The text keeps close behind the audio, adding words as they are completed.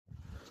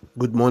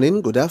Good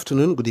morning, good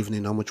afternoon, good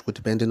evening, how much could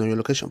depending on your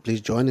location.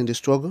 Please join in the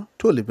struggle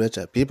to liberate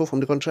our people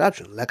from the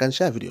contraption. Like and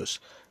share videos.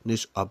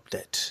 News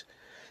update.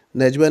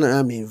 Nigerian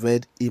army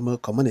invade Imo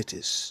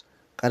communities,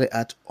 carry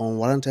out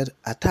unwarranted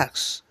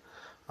attacks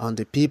on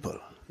the people.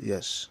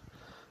 Yes.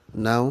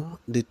 Now,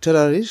 the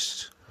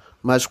terrorists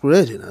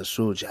masquerading as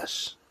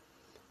soldiers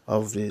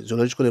of the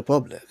Zoological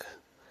Republic,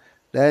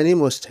 they are in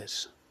Imo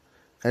State,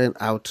 carrying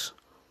out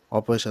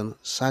Operation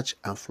Search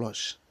and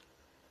Flush.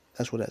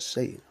 That's what they're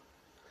saying.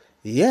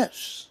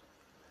 Yes.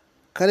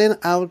 Carrying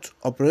out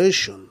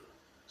Operation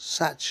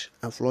Search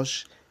and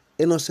Flush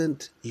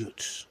innocent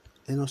youths.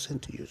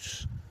 Innocent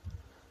youths.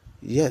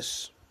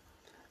 Yes,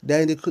 they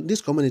are in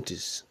these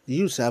communities. The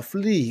youths are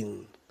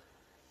fleeing.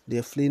 They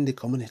are fleeing the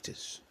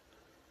communities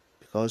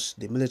because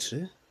the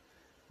military,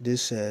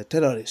 these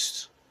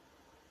terrorists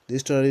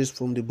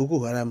from the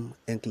Boko Haram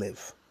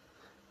enclave,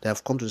 they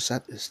have come to the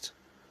southeast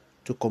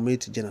to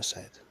commit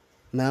genocide.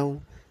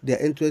 Now, their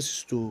interest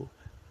is to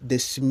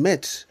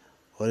decimate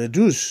or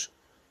reduce,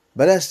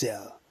 better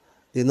still,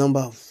 the number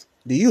of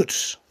the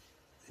youths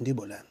in the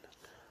Igbo land,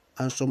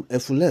 and some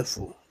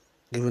Efulefu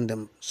giving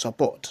them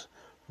support,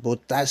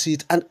 both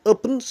tacit and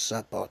open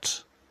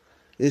support.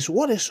 It's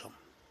worrisome.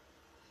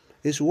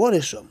 It's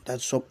worrisome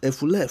that some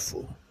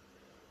Efulefu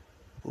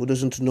who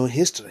doesn't know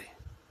history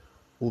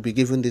will be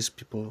giving these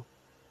people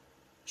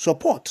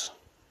support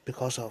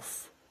because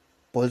of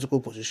political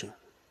position.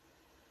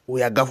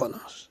 We are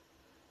governors.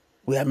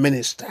 We are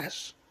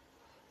ministers.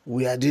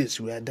 We are this,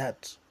 we are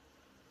that.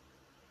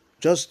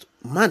 Just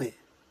money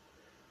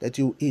that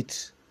you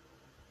eat.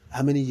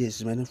 How many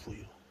years is money for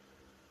you?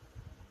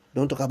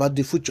 Don't talk about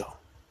the future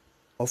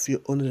of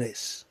your own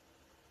race,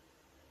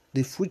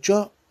 the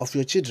future of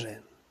your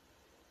children,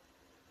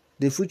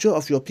 the future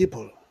of your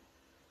people.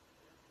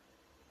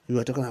 You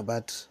are talking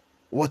about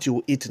what you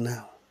will eat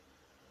now,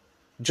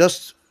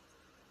 just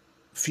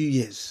few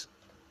years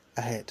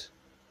ahead.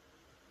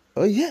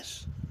 Oh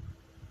yes.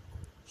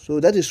 So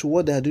that is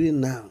what they are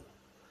doing now.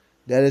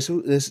 They are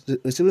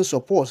receiving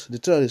support. The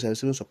terrorists are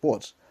receiving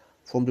support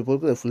from the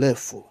political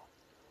left.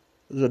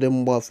 Those are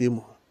them more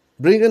female,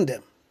 bringing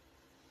them.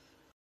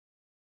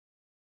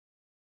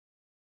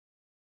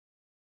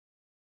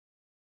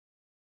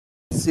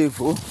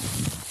 Sevo.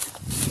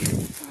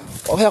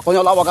 Ohe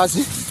konyo la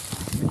wakasi.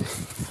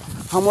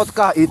 Hamot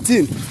ka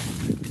 18.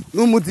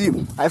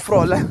 Numudim. I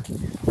frole.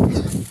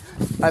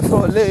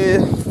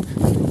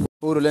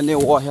 Urule ne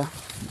wohe.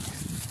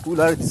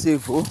 Kula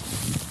sevo.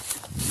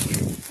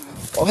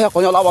 Ohe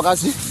konyo la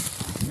wakasi.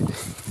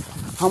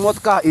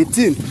 Hamot ka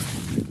 18.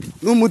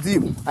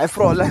 Numudim. I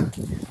frole.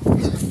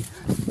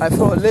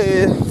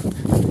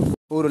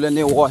 Urule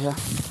ne wohe.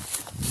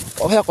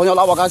 Ohe konyo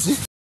la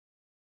wakasi.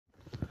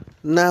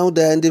 Now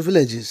they are in the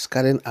villages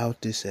carrying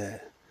out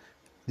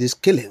these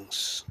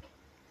killings.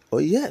 Oh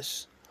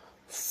yes,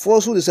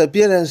 forceful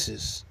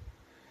disappearances,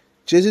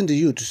 chasing the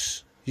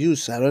youths.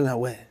 Youths are running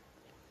away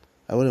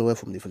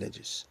from the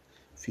villages.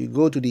 If you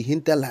go to the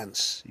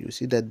hinterlands, you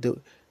see that the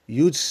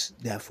youths,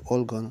 they have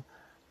all gone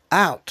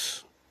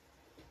out.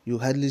 You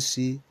hardly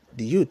see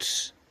the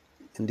youths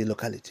in the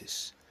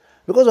localities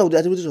because of the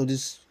activities of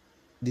these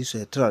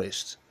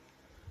terrorists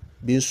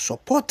being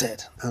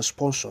supported and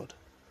sponsored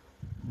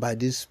by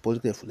these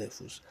political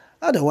levels.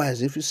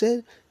 Otherwise, if you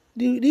say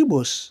the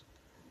Igbos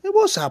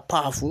are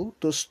powerful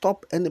to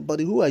stop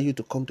anybody, who are you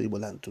to come to Igbo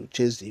land to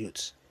chase the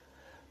youths?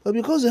 But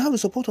because they have the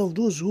support of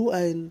those who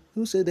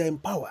say they're in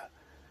power,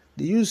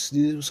 they use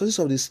the resources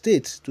of the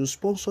state to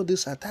sponsor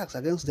these attacks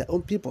against their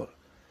own people.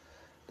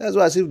 That's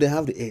why as if they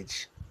have the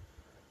age.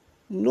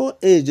 No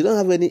age, they don't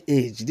have any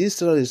age. These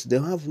terrorists, they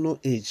have no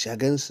age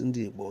against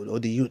the Igbo or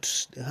the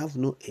youths. They have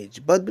no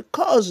age. But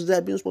because they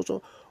are being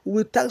sponsored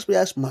with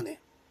taxpayers' money,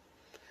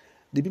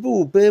 the people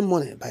will pay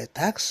money by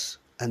tax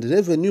and the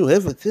revenue,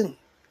 everything.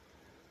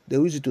 They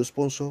use it to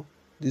sponsor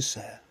these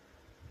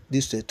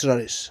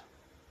terrorists.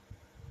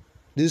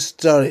 These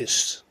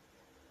terrorists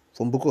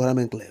from Boko Haram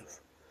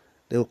enclave.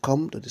 They will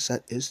come to the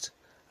southeast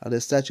and they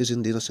start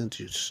chasing the innocent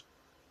youths.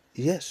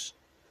 Yes,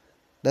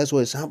 that's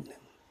what is happening.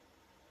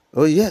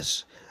 Oh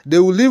yes, they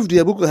will leave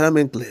the Boko Haram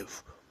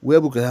enclave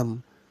where Boko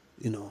Haram,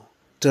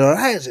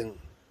 terrorizing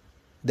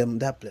them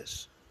that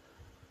place.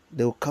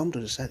 They will come to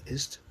the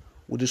southeast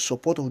with the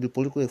support of the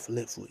political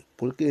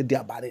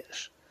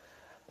diabarish,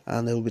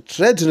 and they will be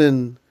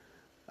threatening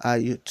our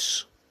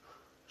youths.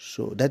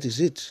 So that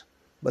is it.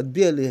 But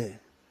BLA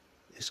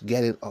is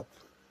getting up.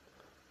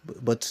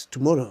 But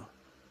tomorrow,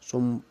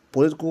 some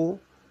political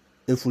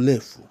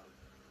efulefu,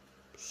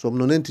 some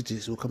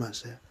non-entities will come and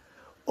say,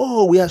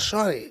 oh, we are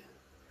sorry.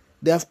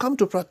 They have come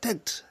to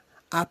protect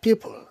our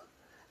people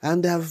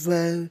and they have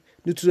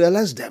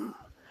neutralized them.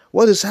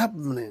 What is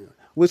happening?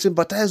 We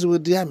sympathize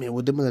with the army,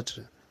 with the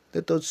military.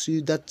 Let us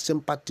see that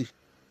sympathy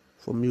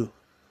from you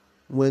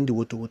when the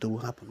water will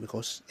happen,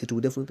 because it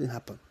will definitely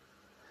happen.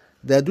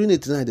 They are doing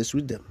it tonight, they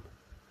sweet them.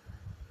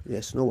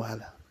 Yes, no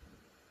wahala.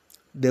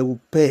 They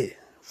will pay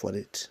for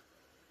it.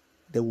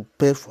 They will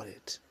pay for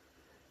it.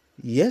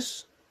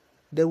 Yes,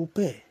 they will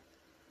pay.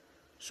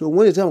 So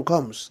when the time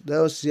comes,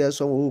 they'll see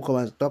someone who come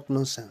and talk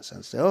nonsense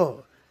and say,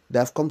 oh, they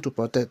have come to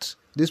protect.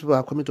 These people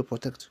are coming to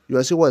protect. You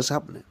will see what is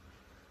happening.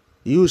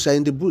 You are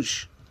in the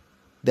bush.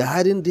 They're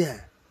hiding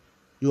there.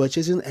 You are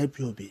chasing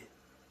IPOB.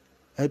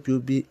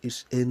 IPOB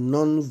is a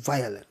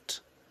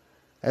non-violent.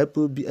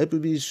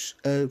 IPOB is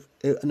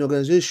an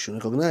organization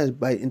recognized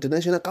by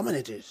international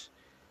communities.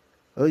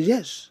 Oh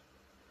yes,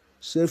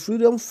 it's a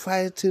freedom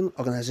fighting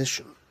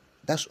organization.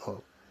 That's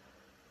all.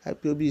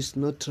 IPOB is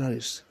not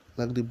terrorists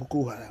like the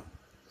Boko Haram,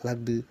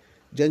 like the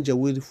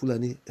Janjaweed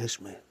Fulani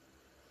herdsmen.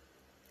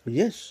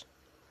 Yes,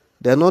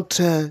 they are not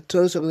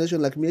terrorist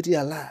organization like Mieti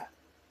Allah,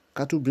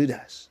 cattle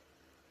breeders.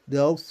 They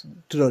are all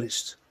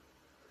terrorists.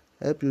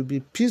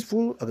 IPOB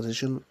peaceful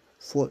organization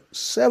for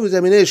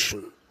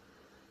self-determination.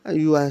 And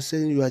you are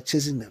saying you are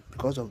chasing them.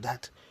 Because of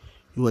that,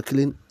 you are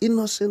killing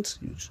innocent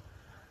youths,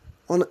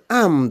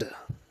 unarmed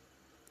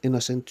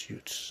innocent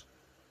youths.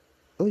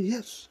 Oh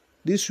yes,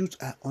 these youths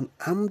are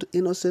unarmed,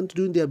 innocent,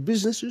 doing their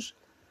businesses,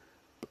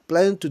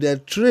 applying to their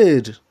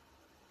trade.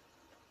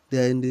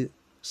 They are in the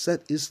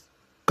southeast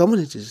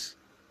communities,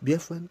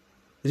 Biafran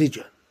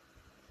region.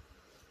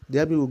 The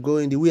army will go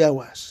in the wee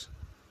hours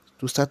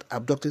to start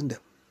abducting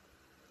them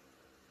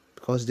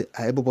because they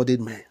are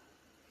able-bodied men.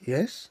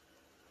 Yes?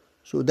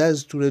 So that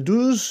is to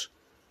reduce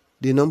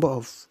the number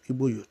of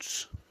Igbo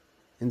youths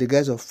in the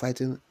guise of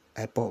fighting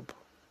IPOB,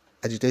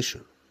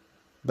 agitation.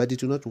 But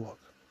it will not work.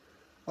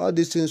 All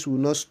these things will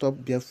not stop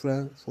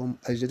Biafra from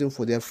agitating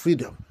for their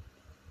freedom.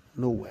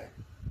 Nowhere.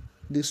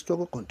 The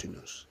struggle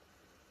continues.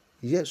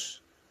 Yes,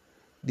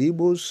 the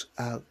Igbos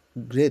are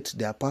great,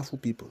 they are powerful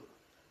people.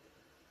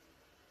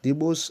 The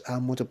Igbos are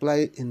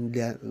multiplied in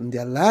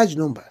their large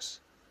numbers.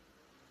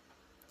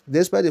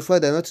 Despite the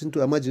fact they are not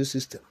into a emergency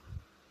system,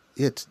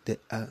 yet they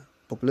are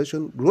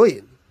population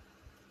growing.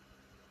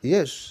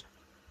 Yes,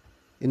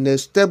 in a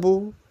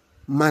stable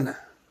manner,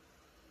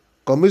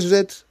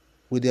 commensurate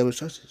with their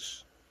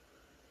resources.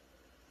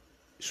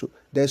 So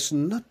there's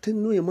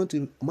nothing, no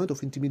amount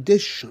of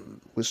intimidation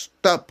will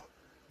stop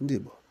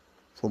Igbo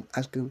from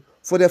asking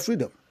for their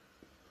freedom.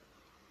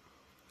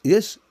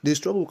 Yes, the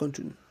struggle will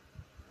continue.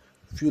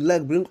 If you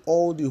like, bring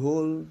all the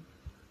whole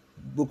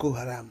Boko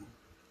Haram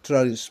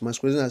terrorists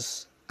masquerading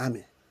as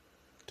army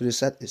to the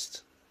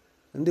southeast,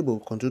 and they will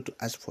continue to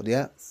ask for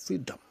their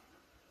freedom.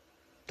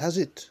 That's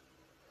it.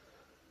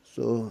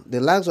 So the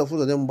likes of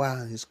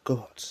Uzodimma and his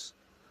cohorts,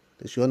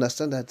 they should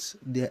understand that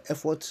their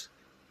effort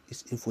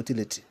is in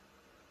futility.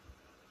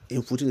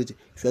 In futility.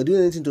 If you are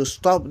doing anything to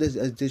stop this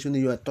agitation,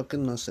 you are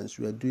talking nonsense.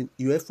 Your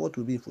effort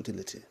will be in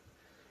futility.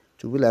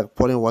 It will be like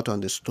pouring water on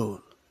the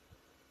stone.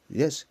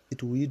 Yes,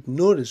 it will yield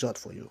no result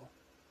for you.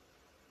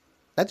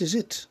 That is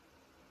it.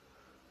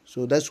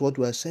 So that's what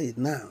we are saying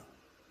now.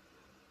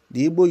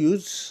 The Igbo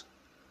youths,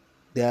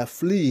 they are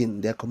fleeing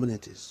their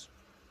communities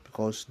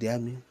because the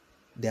army,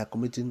 they are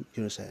committing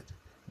genocide.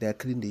 They are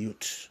killing the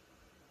youths.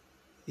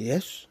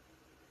 Yes.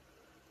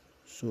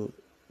 So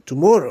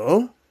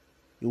tomorrow,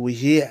 you will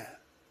hear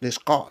the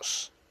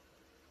scores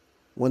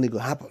when it will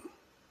happen.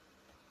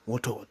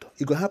 What?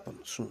 It will happen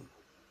soon.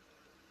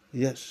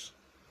 Yes.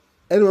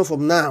 Anyone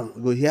from now,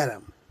 you will hear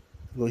them.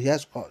 You will hear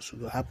scores. It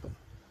will happen.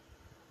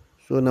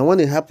 So now when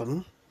it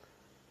happens,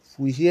 if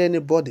we hear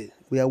anybody,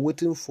 we are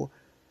waiting for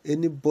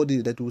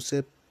anybody that will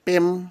say,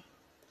 Pim,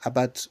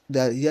 about they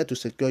are here to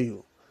secure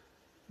you.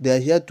 They are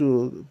here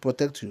to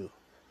protect you.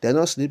 They are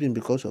not sleeping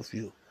because of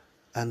you.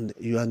 And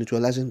you are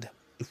neutralizing them.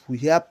 If we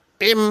hear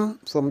Pim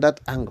from that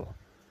angle,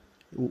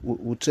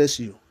 we'll trace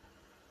you.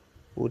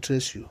 We'll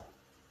trace you.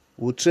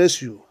 We'll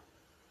trace you.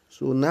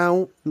 So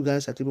now you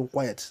guys are keeping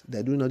quiet.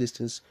 They're doing all these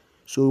things.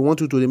 So we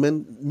want you to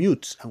remain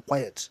mute and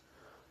quiet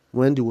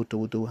when the water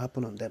will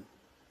happen on them.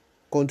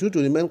 Continue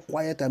to remain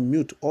quiet and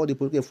mute all the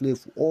political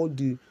slaves, all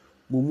the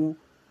Mumu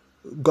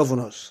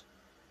governors,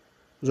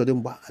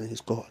 Uzodimma and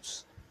his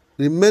cohorts.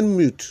 Remain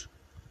mute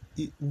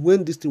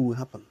when this thing will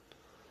happen.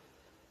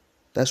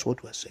 That's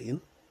what we're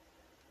saying.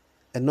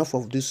 Enough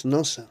of this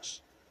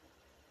nonsense.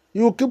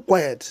 You will keep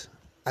quiet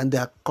and they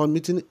are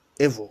committing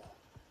evil,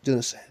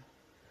 genocide.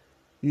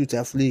 You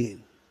are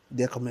fleeing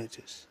their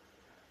communities.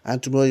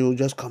 And tomorrow you will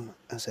just come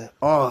and say,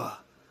 oh,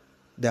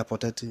 they are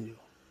protecting you.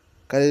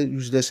 Carry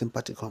useless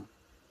sympathy come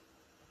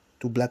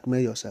to blackmail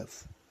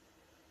yourself.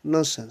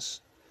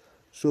 Nonsense.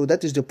 So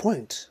that is the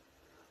point.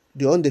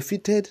 The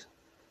undefeated,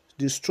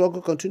 the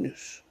struggle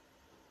continues.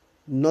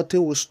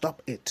 Nothing will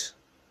stop it.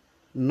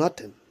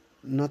 Nothing.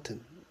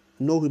 Nothing.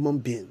 No human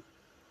being,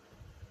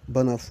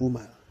 born of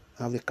woman,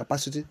 have the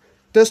capacity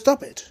to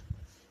stop it.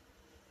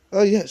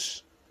 Oh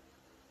yes.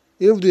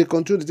 If the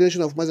controlled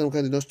detention of Mazi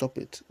did not stop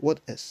it, what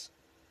else?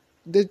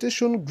 The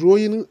detention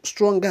growing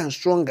stronger and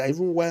stronger,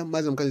 even while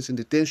Mazi is in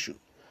detention.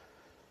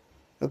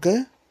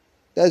 Okay?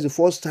 That is the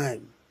first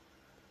time.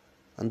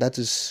 And that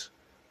is,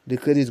 the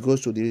credit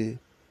goes to the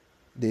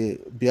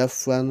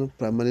Biafran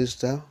Prime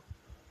Minister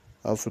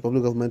of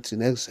Republic Government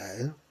in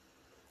Exile,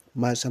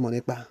 Mazi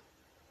Ekpa.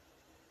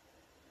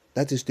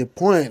 That is the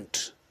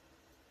point.